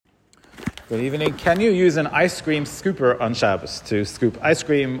Good evening. Can you use an ice cream scooper on Shabbos to scoop ice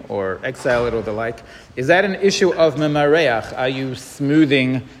cream or egg salad or the like? Is that an issue of memareach? Are you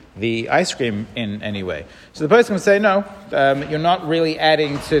smoothing the ice cream in any way? So the person would say, no, you're not really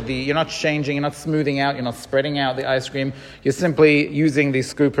adding to you're not changing, you're not smoothing out, you're not spreading out the ice cream. You're simply using the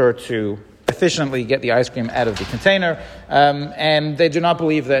scooper to efficiently get the ice cream out of the container, and they do not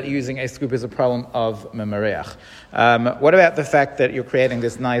believe that using a scoop is a problem of memareach. What about the fact that you're creating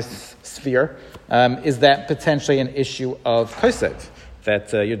this nice sphere? Is that potentially an issue of kosev? That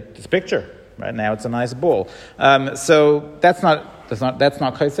this picture right now, it's a nice ball. So that's not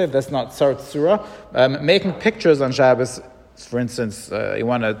kosev. That's not tzar tzura. Making pictures on Shabbos, for instance, you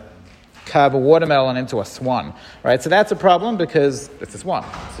want to carve a watermelon into a swan, right? So that's a problem because it's a swan.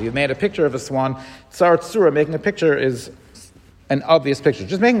 So you've made a picture of a swan. Tzar tzura, making a picture is an obvious picture.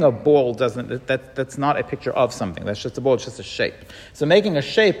 Just making a ball that's not a picture of something. That's just a ball, it's just a shape. So making a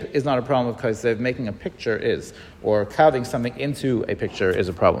shape is not a problem of kosev. Making a picture is, or carving something into a picture is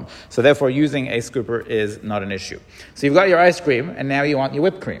a problem. So therefore using a scooper is not an issue. So you've got your ice cream and now you want your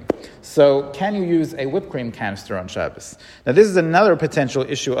whipped cream. So can you use a whipped cream canister on Shabbos? Now this is another potential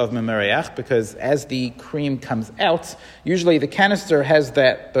issue of memareach because as the cream comes out, usually the canister has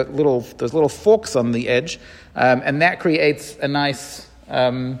those little forks on the edge, and that creates a nice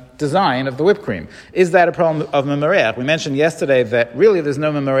design of the whipped cream. Is that a problem of memareach? We mentioned yesterday that really there's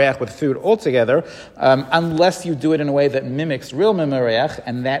no memareach with food altogether, unless you do it in a way that mimics real memareach,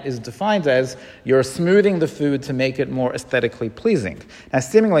 and that is defined as you're smoothing the food to make it more aesthetically pleasing. Now,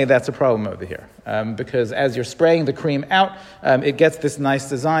 seemingly that's a problem over here, because as you're spraying the cream out, it gets this nice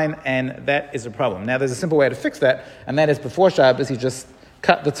design, and that is a problem. Now, there's a simple way to fix that, and that is before Shabbos, you just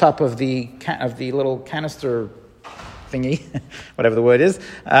cut the top of the little canister thingy, whatever the word is,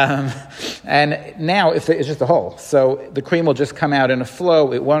 and now it's just a hole. So the cream will just come out in a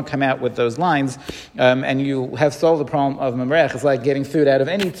flow. It won't come out with those lines, and you have solved the problem of memareach. It's like getting food out of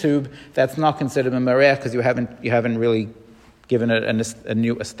any tube. That's not considered memareach because you haven't really given it a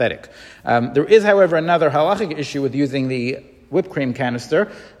new aesthetic. There is, however, another halachic issue with using the whipped cream canister,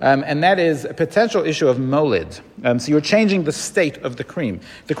 and that is a potential issue of molid. So you're changing the state of the cream.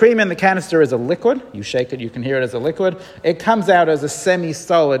 The cream in the canister is a liquid. You shake it, you can hear it as a liquid. It comes out as a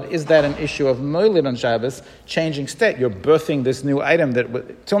semi-solid. Is that an issue of molid on Shabbos? Changing state. You're birthing this new item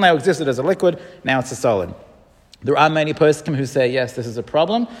that till now existed as a liquid, now it's a solid. There are many poskim who say, yes, this is a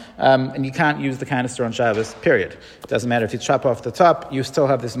problem, and you can't use the canister on Shabbos, period. It doesn't matter if you chop off the top, you still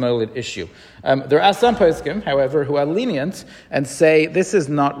have this molid issue. There are some poskim, however, who are lenient and say this is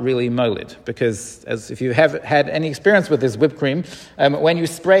not really molid, because if you have had any experience with this whipped cream, when you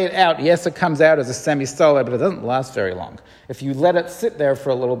spray it out, yes, it comes out as a semi-solid, but it doesn't last very long. If you let it sit there for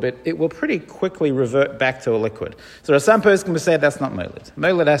a little bit, it will pretty quickly revert back to a liquid. So there are some poskim who say that's not molid.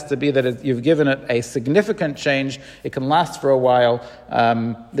 Molid has to be that you've given it a significant change. It can last for a while.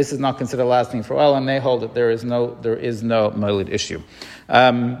 This is not considered lasting for a while, and they hold that there is no molid issue.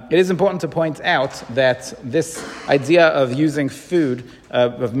 It is important to point out that this idea of using food,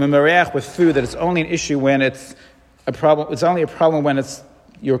 of memareach with food, that it's only an issue when it's a problem. It's only a problem when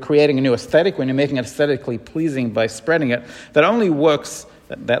you're creating a new aesthetic, when you're making it aesthetically pleasing by spreading it.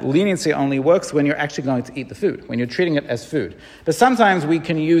 That leniency only works when you're actually going to eat the food, when you're treating it as food. But sometimes we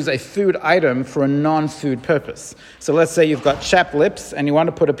can use a food item for a non-food purpose. So let's say you've got chapped lips and you want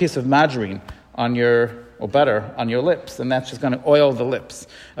to put a piece of margarine or butter on your lips, and that's just going to oil the lips.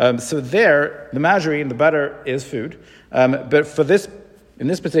 So there, the margarine, the butter is food. But in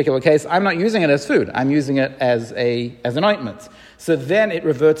this particular case, I'm not using it as food. I'm using it as an ointment. So then it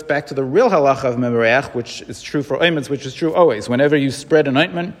reverts back to the real halacha of memareach, which is true for ointments, which is true always. Whenever you spread an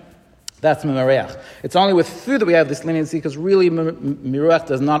ointment, that's memareach. It's only with food that we have this leniency, because really memareach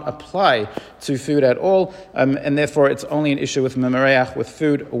does not apply to food at all, and therefore it's only an issue with memareach with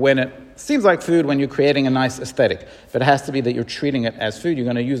food when it seems like food, when you're creating a nice aesthetic. But it has to be that you're treating it as food. You're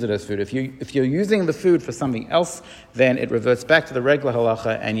going to use it as food. If you're using the food for something else, then it reverts back to the regular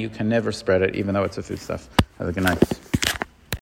halacha, and you can never spread it, even though it's a food stuff. Have a good night.